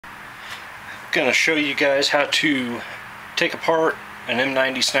going to show you guys how to take apart an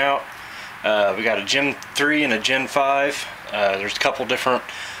M90 Snout. We got a Gen 3 and a Gen 5. There's a couple different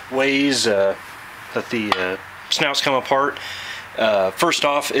ways that the snouts come apart. First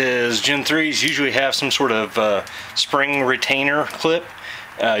off is Gen 3s usually have some sort of spring retainer clip.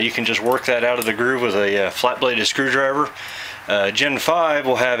 You can just work that out of the groove with a flat bladed screwdriver. Gen 5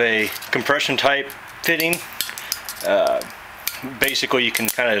 will have a compression type fitting. Basically you can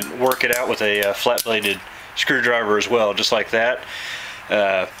kind of work it out with a flat bladed screwdriver as well, just like that.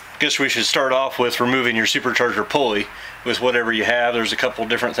 Guess we should start off with removing your supercharger pulley with whatever you have. There's a couple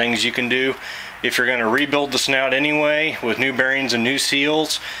different things you can do. If you're going to rebuild the snout anyway with new bearings and new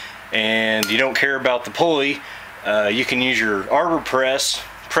seals and you don't care about the pulley, you can use your arbor press,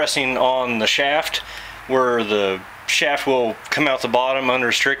 pressing on the shaft where the shaft will come out the bottom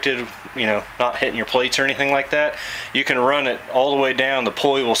unrestricted, you know, not hitting your plates or anything like that. You can run it all the way down, the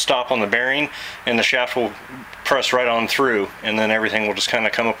pulley will stop on the bearing and the shaft will press right on through, and then everything will just kind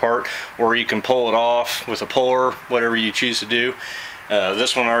of come apart. Or you can pull it off with a puller, whatever you choose to do.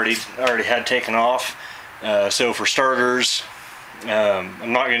 This one already had taken off, so for starters,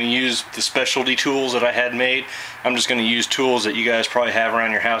 I'm not going to use the specialty tools that I had made. I'm just going to use tools that you guys probably have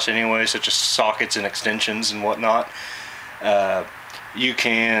around your house anyway, such as sockets and extensions and whatnot. You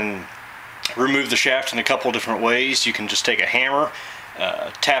can remove the shaft in a couple different ways. You can just take a hammer,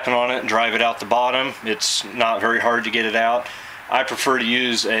 tapping on it and drive it out the bottom. It's not very hard to get it out. I prefer to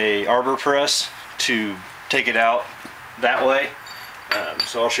use a arbor press to take it out that way.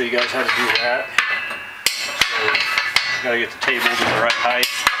 So I'll show you guys how to do that. So, gotta get the table to the right height.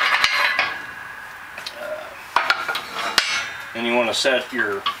 And you want to set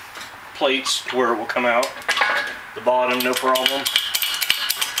your plates to where it will come out the bottom, no problem.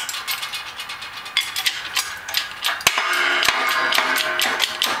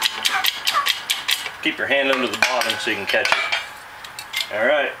 Keep your hand under the bottom so you can catch it.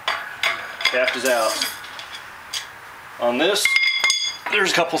 Alright, shaft is out. On this,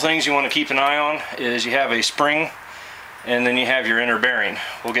 there's a couple things you want to keep an eye on. Is you have a spring and then you have your inner bearing.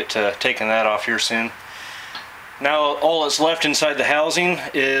 We'll get to taking that off here soon. Now all that's left inside the housing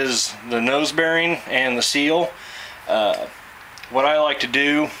is the nose bearing and the seal. What I like to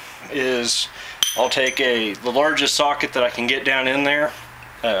do is I'll take the largest socket that I can get down in there,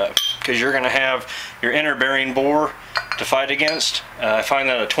 because you're going to have your inner bearing bore to fight against. I find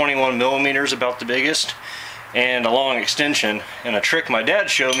that a 21 millimeter is about the biggest, and a long extension. And a trick my dad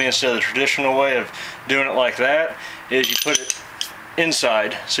showed me instead of the traditional way of doing it like that is you put it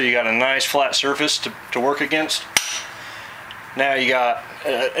inside, so you got a nice flat surface to work against. Now you got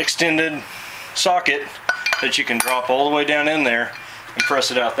an extended socket that you can drop all the way down in there and press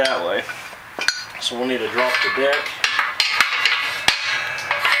it out that way. So we'll need to drop the deck.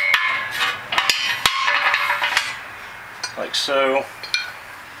 Like so.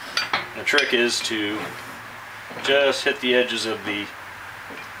 The trick is to just hit the edges of the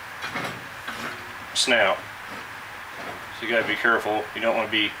snout. So you gotta be careful. You don't want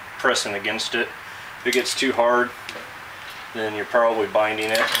to be pressing against it. If it gets too hard, then you're probably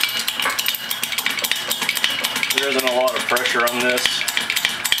binding it. There isn't a lot of pressure on this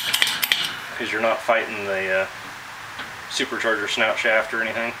because you're not fighting the supercharger snout shaft or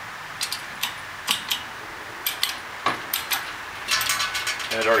anything.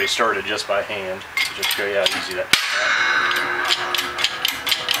 And it already started just by hand. Just show you how easy that is.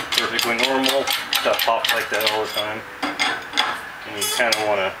 Perfectly normal. Stuff pops like that all the time. And you kind of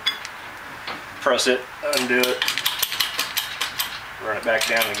want to press it, undo it, run it back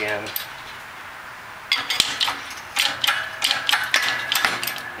down again.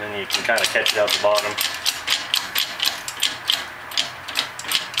 Then you can kind of catch it out the bottom.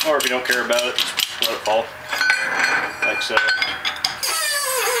 Or if you don't care about it, just let it fall. Like so.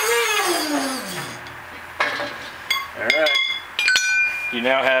 Alright. You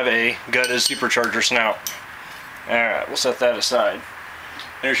now have a gutted supercharger snout. Alright, we'll set that aside.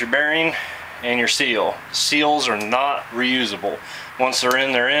 There's your bearing and your seal. Seals are not reusable. Once they're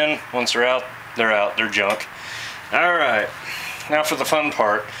in, they're in. Once they're out, they're out. They're junk. Alright, now for the fun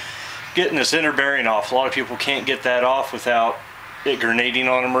part. Getting this inner bearing off. A lot of people can't get that off without it grenading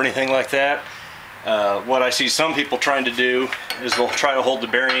on them or anything like that. What I see some people trying to do is they'll try to hold the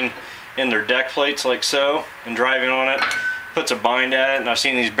bearing in their deck plates like so and driving on it. Puts a bind at it, and I've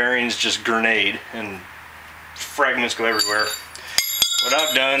seen these bearings just grenade and fragments go everywhere. What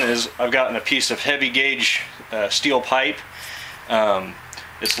I've done is I've gotten a piece of heavy gauge steel pipe.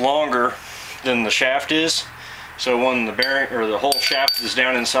 It's longer than the shaft is, so when the bearing or the whole shaft is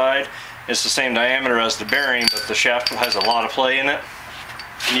down inside, it's the same diameter as the bearing, but the shaft has a lot of play in it.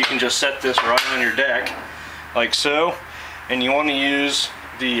 And you can just set this right on your deck, like so. And you want to use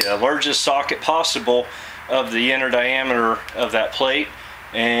the largest socket possible of the inner diameter of that plate.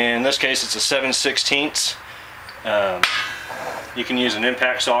 And in this case, it's a 7/16. You can use an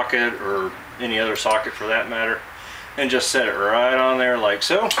impact socket or any other socket for that matter. And just set it right on there like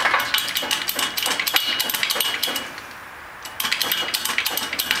so.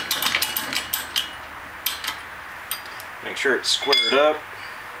 Make sure it's squared up.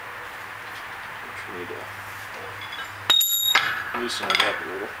 We need to loosen it up a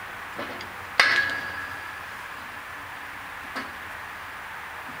little.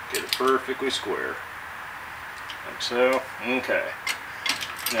 Get it perfectly square. Like so. Okay.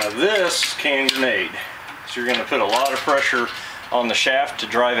 Now this can grenade. So you're going to put a lot of pressure on the shaft to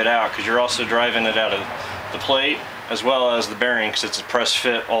drive it out, because you're also driving it out of the plate as well as the bearing, because it's a press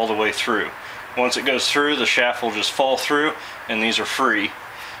fit all the way through. Once it goes through, the shaft will just fall through, and these are free.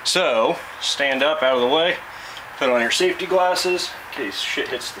 So stand up out of the way, put on your safety glasses in case shit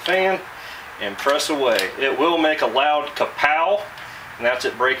hits the fan, and press away. It will make a loud kapow, and that's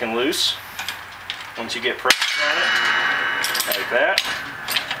it breaking loose. Once you get pressure on it, like that,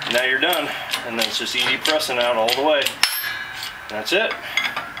 now you're done. And then it's just easy pressing out all the way. That's it.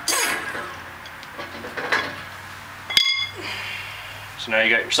 So now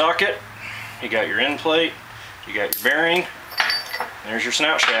you got your socket, you got your end plate, you got your bearing, there's your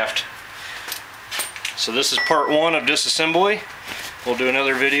snout shaft. So this is part 1 of disassembly. We'll do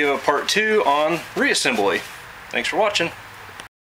another video of part 2 on reassembly. Thanks for watching.